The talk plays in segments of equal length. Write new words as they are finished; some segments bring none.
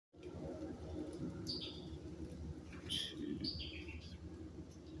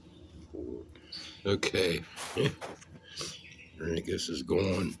Okay. I think this is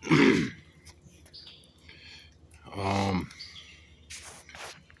going. I'm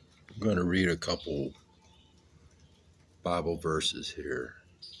going to read a couple Bible verses here.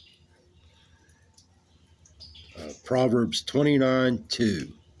 Proverbs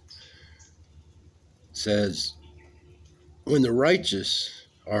 29:2 says, "When the righteous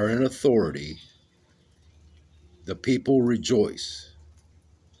are in authority, the people rejoice.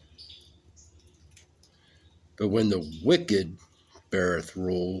 But when the wicked beareth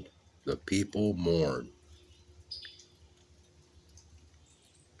rule, the people mourn."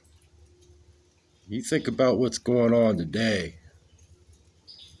 You think about what's going on today.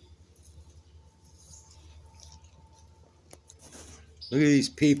 Look at these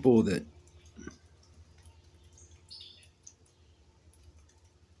people that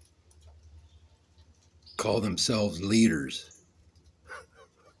call themselves leaders.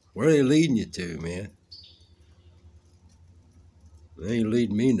 Where are they leading you to, man? They ain't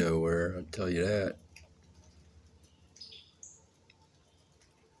leading me nowhere, I'll tell you that.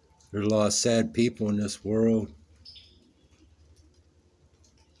 There's a lot of sad people in this world.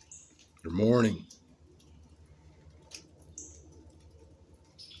 They're mourning.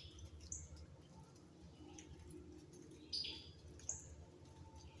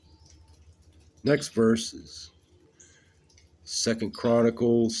 Next verse is 2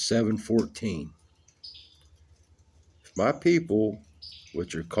 Chronicles 7:14. "If my people,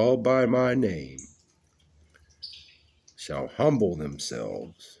 which are called by my name, shall humble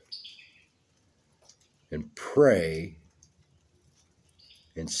themselves and pray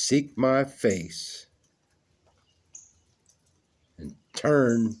and seek my face and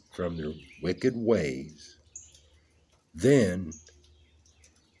turn from their wicked ways, then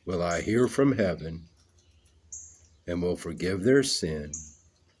will I hear from heaven and will forgive their sin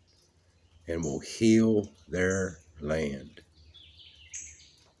and will heal their land."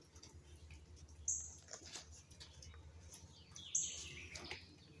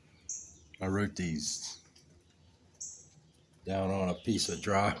 I wrote these down on a piece of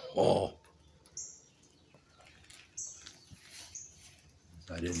drywall.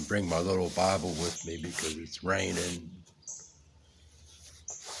 I didn't bring my little Bible with me because it's raining.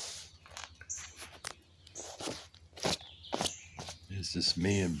 It's just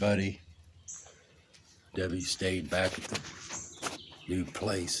me and Buddy. Debbie stayed back at the new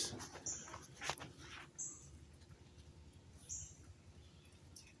place.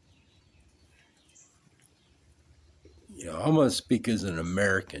 I'm going to speak as an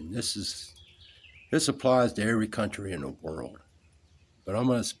American. This applies to every country in the world. But I'm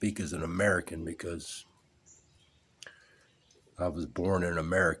going to speak as an American because I was born in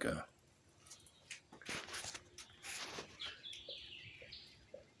America.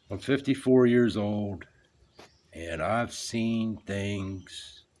 I'm 54 years old, and I've seen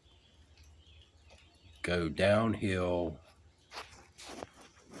things go downhill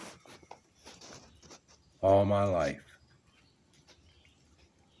all my life.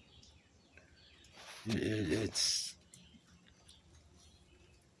 It's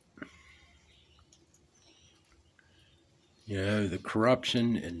the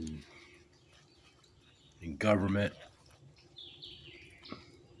corruption in government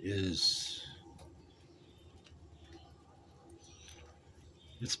it's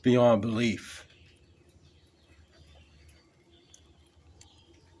beyond belief.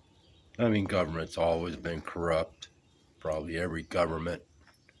 I mean, government's always been corrupt. Probably every government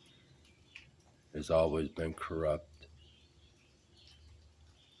has always been corrupt.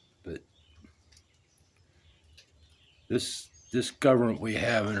 But this government we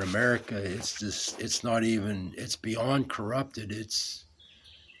have in America, it's not even, it's beyond corrupted. It's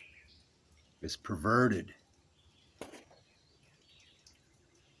perverted.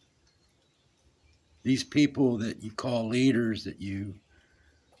 These people that you call leaders, that you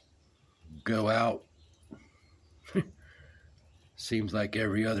go out, seems like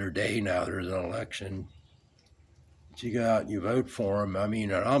every other day now there's an election. But you go out and you vote for them. I mean,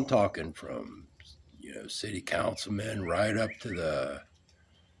 and I'm talking from city councilman right up to the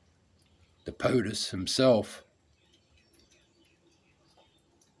POTUS himself.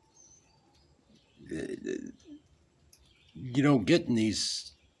 You don't get in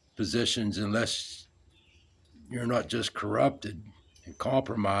these positions unless you're not just corrupted and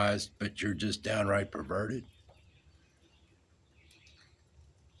compromised, but you're just downright perverted.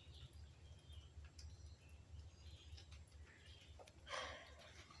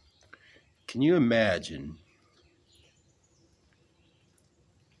 Can you imagine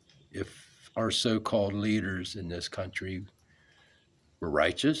if our so-called leaders in this country were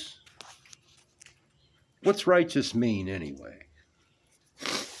righteous? What's righteous mean anyway?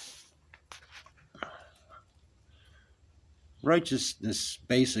 Righteousness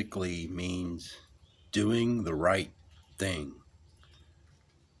basically means doing the right thing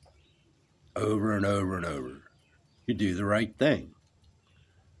over and over and over. You do the right thing.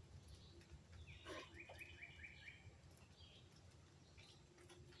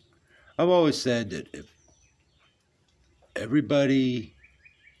 I've always said that if everybody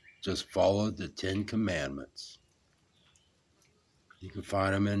just followed the 10 Commandments, you can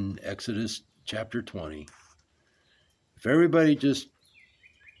find them in Exodus chapter 20. If everybody just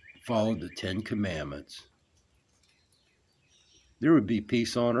followed the 10 Commandments, there would be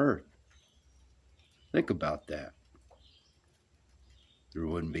peace on earth. Think about that. There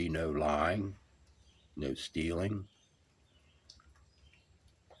wouldn't be no lying, no stealing.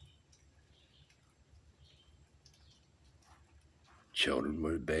 Children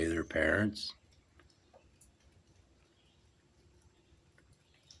would obey their parents.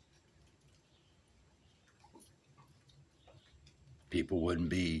 People wouldn't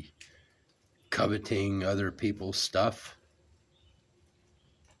be coveting other people's stuff.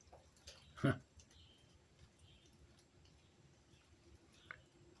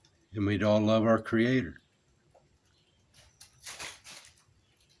 And we'd all love our Creator.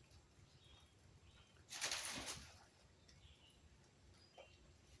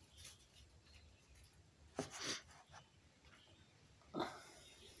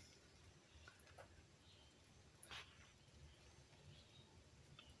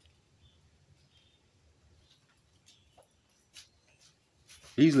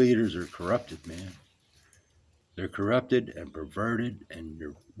 These leaders are corrupted, man. They're corrupted and perverted and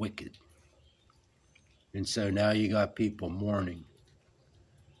they're wicked. And so now you got people mourning.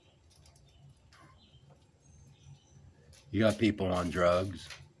 You got people on drugs.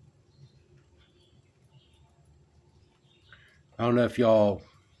 I don't know if y'all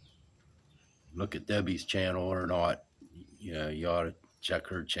look at Debbie's channel or not. You know, you ought to check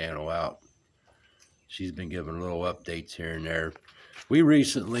her channel out. She's been giving little updates here and there. We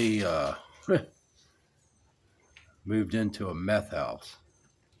recently moved into a meth house.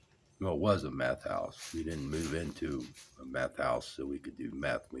 Well, it was a meth house. We didn't move into a meth house so we could do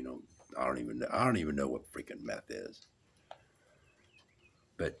meth. I don't even know what freaking meth is.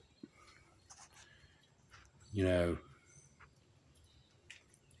 But you know,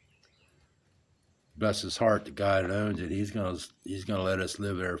 bless his heart, the guy that owns it, he's gonna let us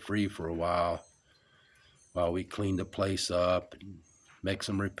live there free for a while we clean the place up and make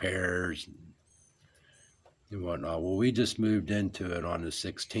some repairs and whatnot. Well, we just moved into it on the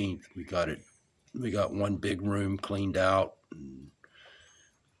 16th. We got one big room cleaned out, and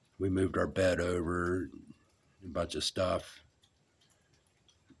we moved our bed over, a bunch of stuff.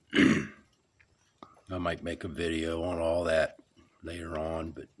 I might make a video on all that later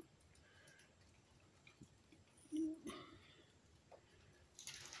on, but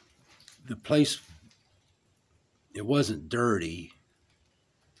the place, it wasn't dirty,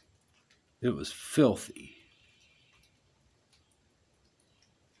 it was filthy.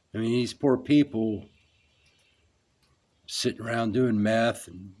 I mean, these poor people sitting around doing meth,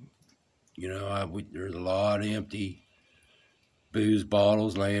 and you know, there's a lot of empty booze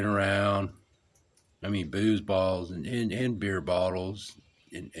bottles laying around. I mean, booze bottles and beer bottles,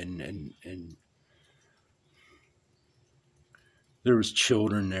 and there was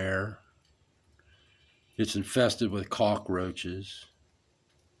children there. It's infested with cockroaches.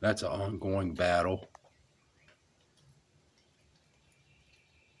 That's an ongoing battle.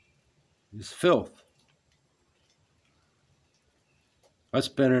 It's filth. I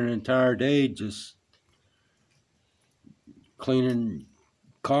spent an entire day just cleaning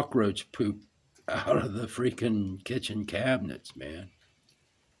cockroach poop out of the freaking kitchen cabinets, man.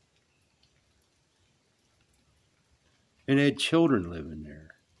 And they had children living there.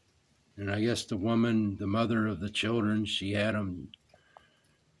 And I guess the woman, the mother of the children, she had them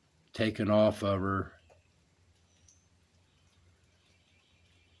taken off of her.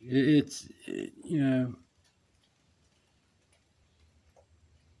 You know,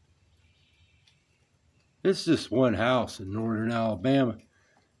 this is just one house in northern Alabama.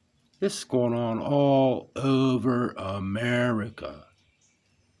 This is going on all over America.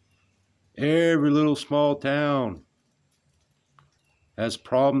 Every little small town has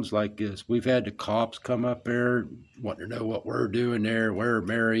problems like this. We've had the cops come up there wanting to know what we're doing there, where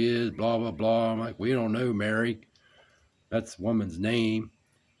Mary is, blah, blah, blah. I'm like, we don't know Mary. That's the woman's name.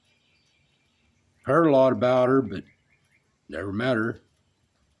 Heard a lot about her, but never met her.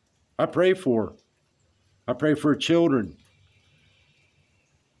 I pray for her. I pray for her children.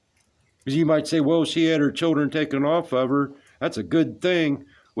 Because you might say, well, she had her children taken off of her. That's a good thing.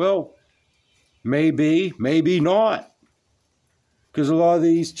 Well, maybe, maybe not. Because a lot of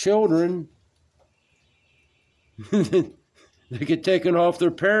these children, they get taken off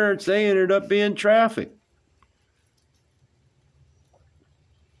their parents, they ended up being trafficked.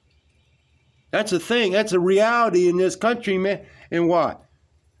 That's a thing. That's a reality in this country, man. And why?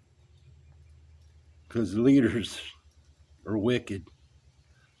 Because the leaders are wicked.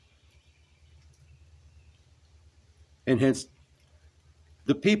 And hence,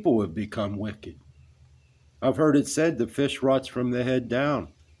 the people have become wicked. I've heard it said the fish rots from the head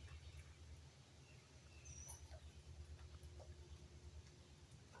down.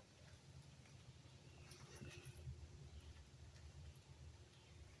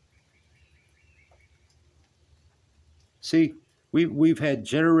 See, we've had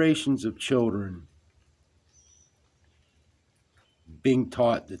generations of children being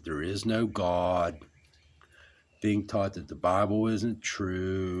taught that there is no God, being taught that the Bible isn't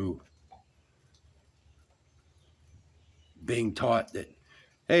true, being taught that,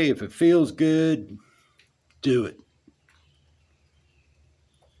 hey, if it feels good, do it.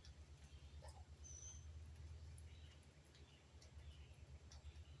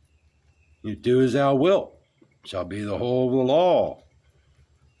 You do as thou wilt, shall be the whole of the law.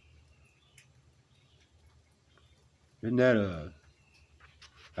 Isn't that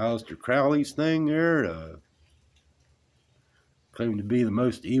Aleister Crowley's thing there? Claim to be the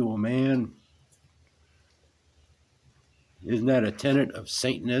most evil man. Isn't that a tenet of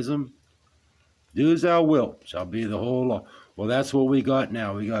Satanism? Do as thou wilt, shall be the whole law. Well, that's what we got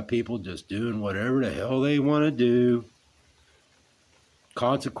now. We got people just doing whatever the hell they want to do.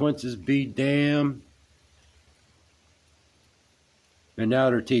 Consequences be damned. And now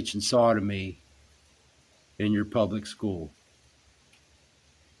they're teaching sodomy in your public school.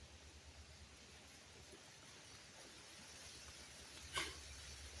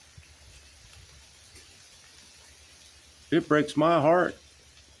 It breaks my heart.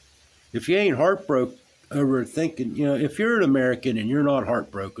 If you ain't heartbroken over thinking, if you're an American and you're not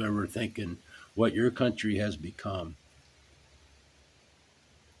heartbroken over thinking what your country has become,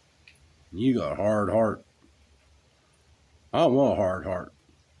 you got a hard heart. I don't want a hard heart.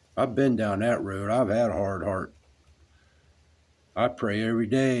 I've been down that road. I've had a hard heart. I pray every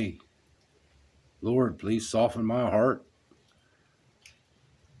day, Lord, please soften my heart.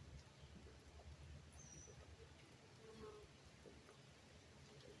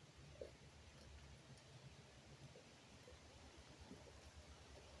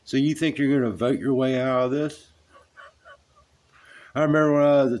 So you think you're going to vote your way out of this? I remember when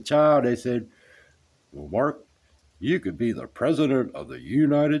I was a child, they said, well, Mark, you could be the president of the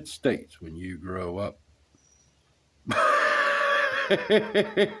United States when you grow up.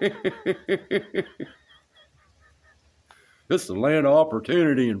 It's the land of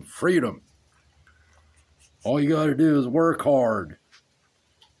opportunity and freedom. All you got to do is work hard.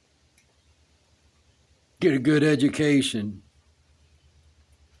 Get a good education.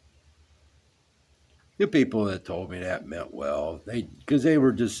 The people that told me that meant well, because they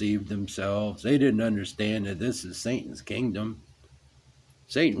were deceived themselves. They didn't understand that this is Satan's kingdom.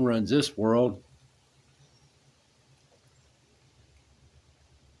 Satan runs this world.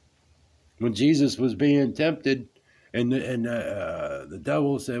 When Jesus was being tempted, and the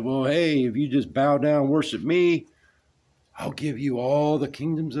devil said, well, hey, if you just bow down and worship me, I'll give you all the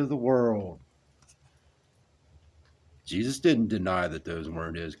kingdoms of the world. Jesus didn't deny that those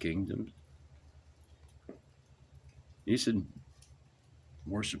weren't his kingdoms. He said,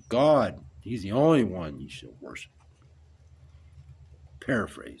 worship God. He's the only one you should worship.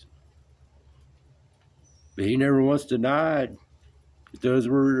 Paraphrase. But he never once denied that those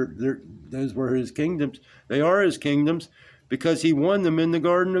were his kingdoms. They are his kingdoms because he won them in the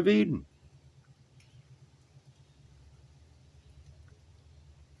Garden of Eden.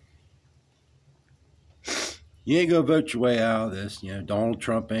 You ain't going to vote your way out of this. Donald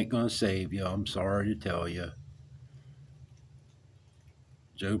Trump ain't going to save you. I'm sorry to tell you.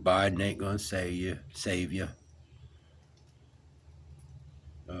 Joe Biden ain't going to save you.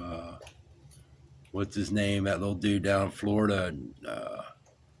 What's his name? That little dude down in Florida.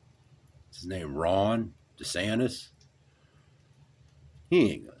 What's his name? Ron DeSantis.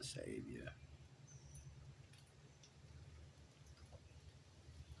 He ain't going to save you.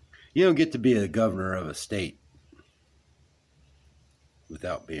 You don't get to be a governor of a state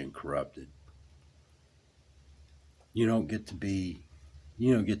without being corrupted. You don't get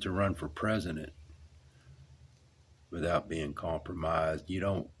to run for president without being compromised. You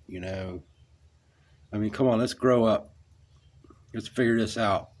don't, I mean, come on, let's grow up. Let's figure this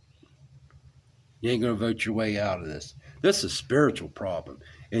out. You ain't going to vote your way out of this. This is a spiritual problem.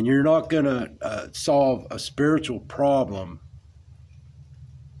 And you're not going to solve a spiritual problem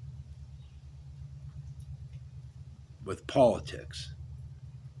with politics.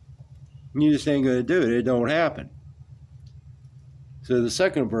 You just ain't going to do it. It don't happen. So the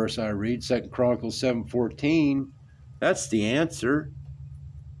second verse I read, 2 Chronicles 7:14, that's the answer.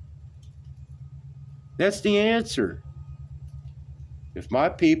 That's the answer. If my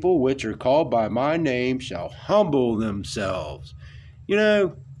people, which are called by my name, shall humble themselves. You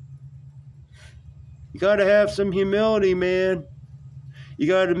know, you got to have some humility, man. You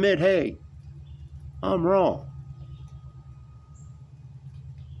got to admit, hey, I'm wrong.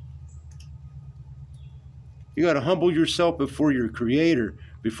 You got to humble yourself before your Creator,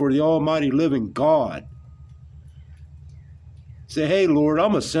 before the Almighty living God. Say, hey, Lord,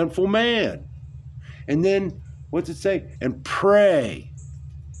 I'm a sinful man. And then, what's it say? And pray.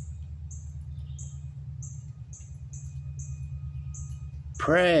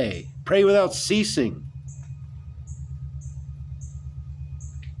 Pray. Pray without ceasing.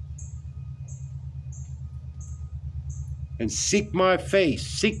 And seek my face.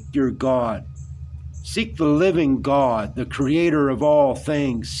 Seek your God. Seek the living God, the creator of all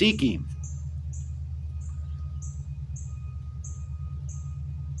things. Seek him.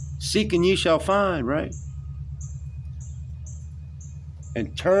 Seek and ye shall find, right?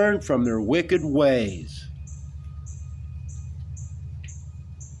 And turn from their wicked ways.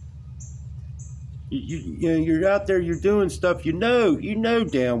 You're out there, you're doing stuff you know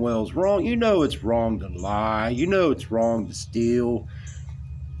damn well is wrong. You know it's wrong to lie. You know it's wrong to steal.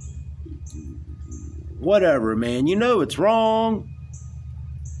 Whatever, man. You know it's wrong.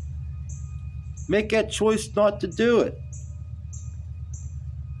 Make that choice not to do it.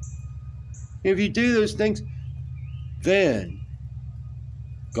 If you do those things, then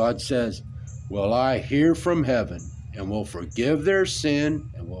God says, will I hear from heaven and will forgive their sin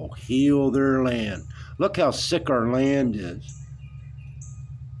and will heal their land. Look how sick our land is.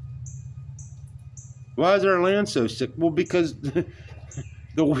 Why is our land so sick? Well, because the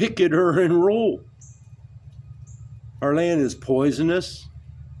wicked are in rule. Our land is poisonous.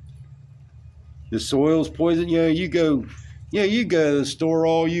 The soil's poison. You go to the store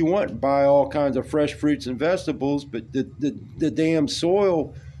all you want and buy all kinds of fresh fruits and vegetables, but the damn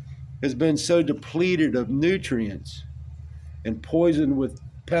soil has been so depleted of nutrients and poisoned with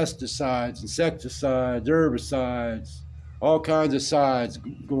pesticides, insecticides, herbicides, all kinds of sides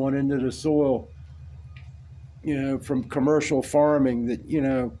going into the soil, from commercial farming that,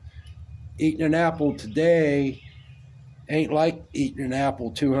 eating an apple today ain't like eating an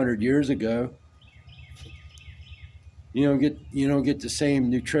apple 200 years ago. You don't get the same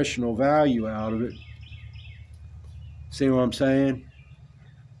nutritional value out of it. See what I'm saying?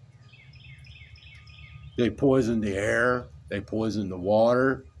 They poison the air. They poison the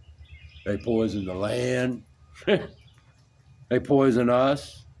water. They poison the land. They poison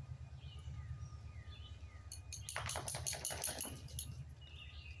us.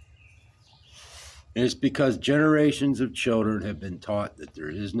 And it's because generations of children have been taught that there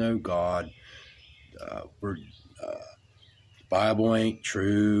is no God. The Bible ain't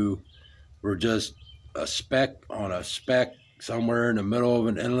true. We're just a speck on a speck somewhere in the middle of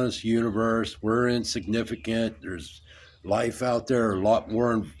an endless universe. We're insignificant. There's life out there a lot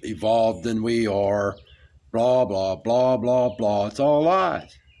more evolved than we are. Blah, blah, blah, blah, blah. It's all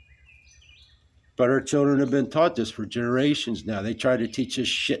lies. But our children have been taught this for generations now. They try to teach us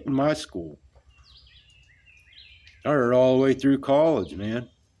shit in my school. I heard all the way through college, man.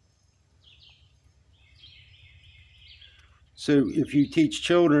 So if you teach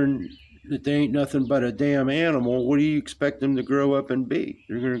children that they ain't nothing but a damn animal, what do you expect them to grow up and be?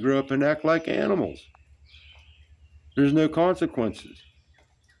 They're going to grow up and act like animals. There's no consequences.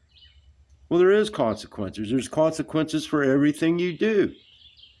 Well, there is consequences. There's consequences for everything you do.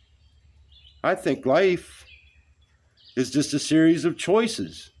 I think life is just a series of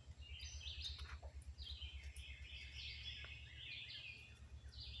choices.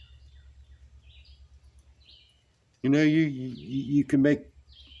 You can make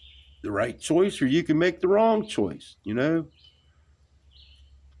the right choice or you can make the wrong choice,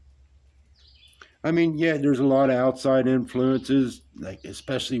 I mean, yeah, there's a lot of outside influences, like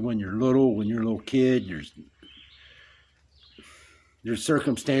especially when you're a little kid, there's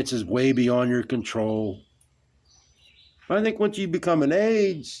circumstances way beyond your control. But I think once you become of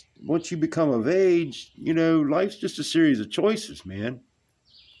age, life's just a series of choices, man.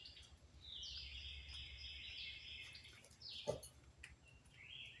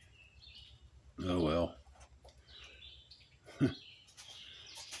 Oh, well.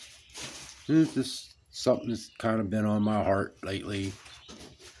 It's just something that's kind of been on my heart lately.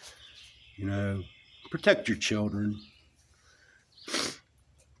 You know, protect your children.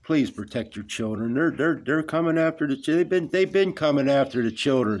 Please protect your children. They're coming after they've been coming after the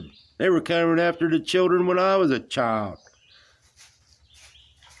children. They were coming after the children when I was a child.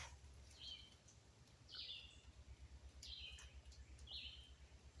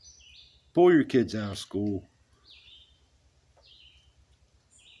 Pull your kids out of school.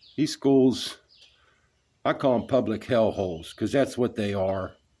 These schools, I call them public hellholes because that's what they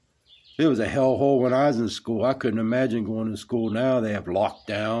are. It was a hellhole when I was in school. I couldn't imagine going to school now. They have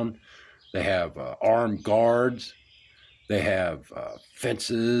lockdown. They have armed guards. They have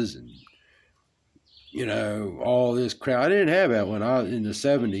fences and, you know, all this crap. I didn't have that when I was in the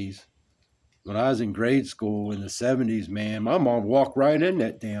 70s. When I was in grade school in the 70s, man, my mom walked right in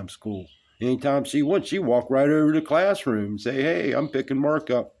that damn school. Anytime she went, she walked right over to the classroom and say, hey, I'm picking Mark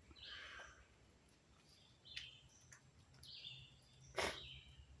up.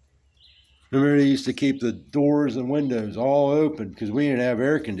 Remember, they used to keep the doors and windows all open because we didn't have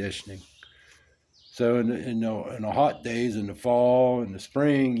air conditioning. So in the hot days, in the fall, in the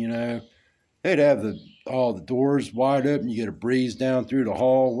spring, you know, they'd have all the doors wide open. You get a breeze down through the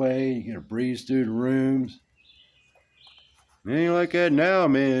hallway. You get a breeze through the rooms. It ain't like that now,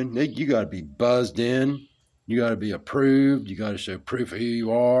 man. You got to be buzzed in. You got to be approved. You got to show proof of who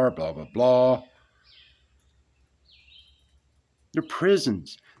you are, blah, blah, blah. They're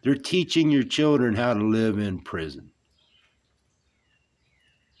prisons. They're teaching your children how to live in prison.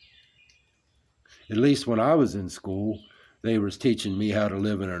 At least when I was in school, they was teaching me how to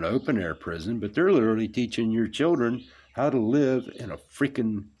live in an open-air prison, but they're literally teaching your children how to live in a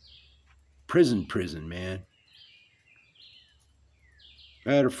freaking prison, man.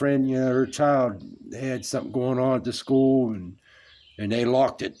 I had a friend, you know, her child had something going on at the school, and they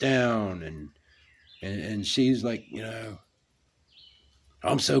locked it down, and she's like, you know,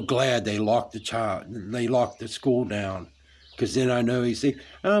 I'm so glad they locked the school down, because then I know he's safe.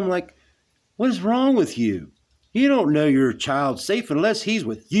 And I'm like, what is wrong with you? You don't know your child's safe unless he's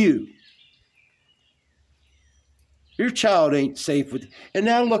with you. Your child ain't safe with. And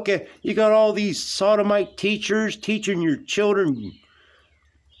now look at, you got all these sodomite teachers teaching your children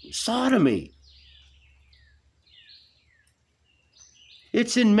sodomy.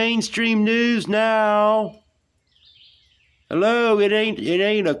 It's in mainstream news now. Hello, it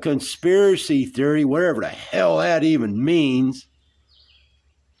ain't a conspiracy theory, whatever the hell that even means.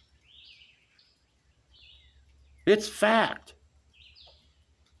 It's fact.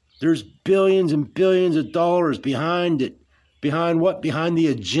 There's billions and billions of dollars behind it. Behind what? Behind the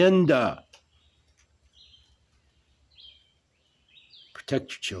agenda.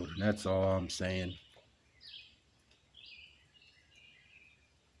 Protect your children. That's all I'm saying.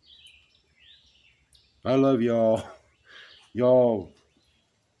 I love y'all. Y'all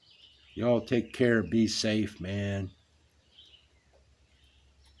take care. Be safe, man.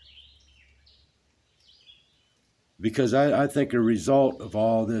 Because I think a result of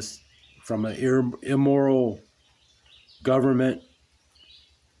all this, from an immoral government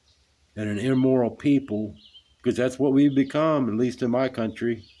and an immoral people, because that's what we've become, at least in my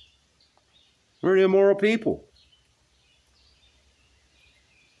country. We're an immoral people.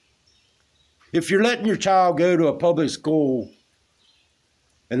 If you're letting your child go to a public school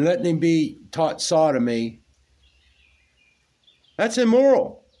and letting him be taught sodomy, that's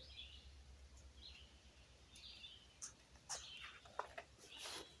immoral.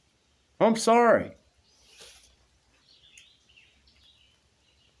 I'm sorry.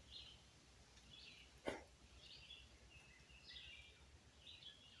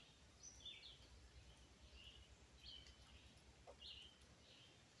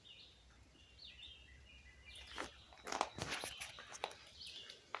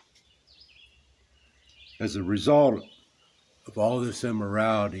 As a result of all this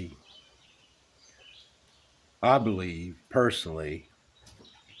immorality, I believe personally,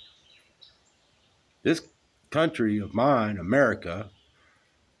 this country of mine, America,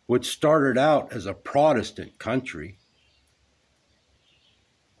 which started out as a Protestant country,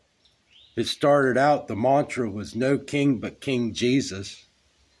 it started out, the mantra was no king but King Jesus.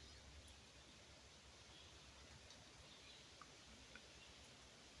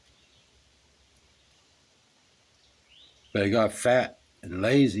 But it got fat and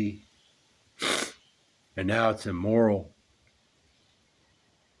lazy, and now it's immoral.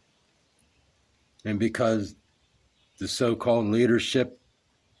 And because the so-called leadership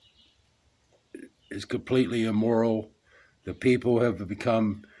is completely immoral, the people have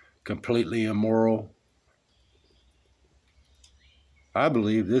become completely immoral. I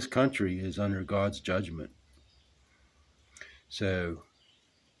believe this country is under God's judgment. So,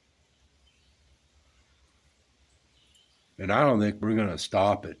 and I don't think we're going to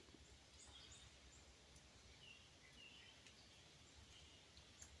stop it.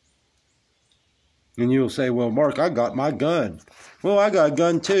 And you'll say, well, Mark, I got my gun. Well, I got a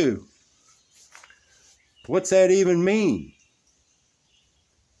gun too. What's that even mean?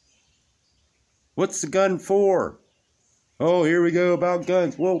 What's the gun for? Oh, here we go about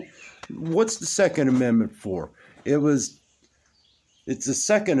guns. Well, what's the Second Amendment for? It's the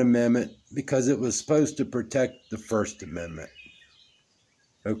Second Amendment because it was supposed to protect the First Amendment.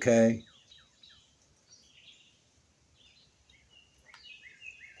 Okay?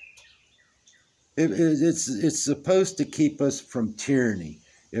 It's supposed to keep us from tyranny.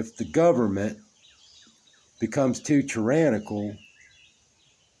 If the government becomes too tyrannical,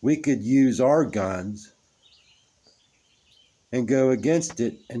 we could use our guns and go against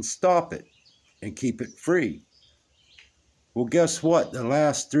it and stop it and keep it free. Well, guess what? The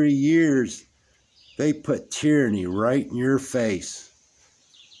last 3 years, they put tyranny right in your face.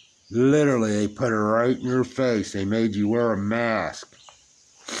 Literally, they put it right in your face. They made you wear a mask.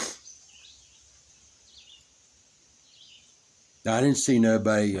 Now, I didn't see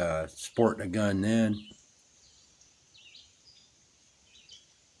nobody sporting a gun then.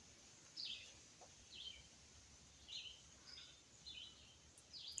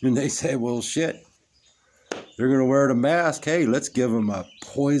 And they say, well, shit, they're going to wear the mask. Hey, let's give them a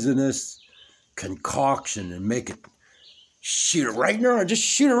poisonous concoction and make it, shoot it right in their arm. Just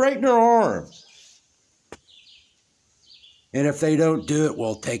shoot it right in their arms. And if they don't do it,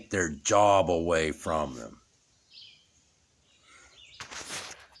 we'll take their job away from them.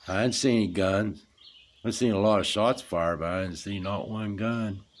 I didn't see any guns. I've seen a lot of shots fired, but I didn't see not one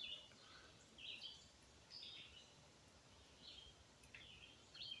gun.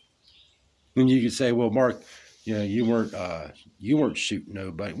 And you could say, well, Mark, you weren't shooting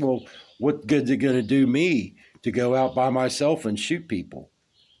nobody. Well, what good's it going to do me to go out by myself and shoot people?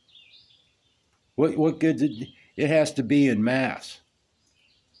 What good? It has to be in mass.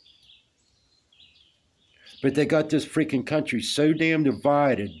 But they got this freaking country so damn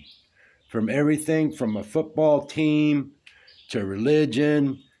divided from everything from a football team to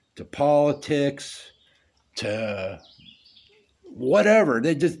religion to politics to whatever.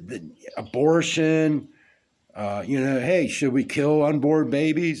 They just, abortion, hey, should we kill unborn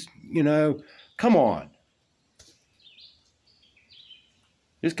babies? Come on.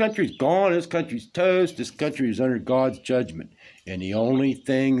 This country's gone. This country's toast. This country is under God's judgment. And the only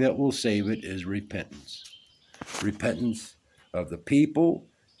thing that will save it is repentance. Repentance of the people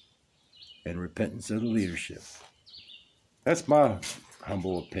and repentance of the leadership. That's my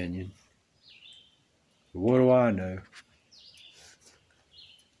humble opinion. But what do I know?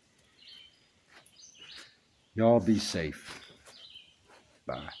 Y'all be safe.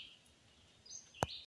 Bye.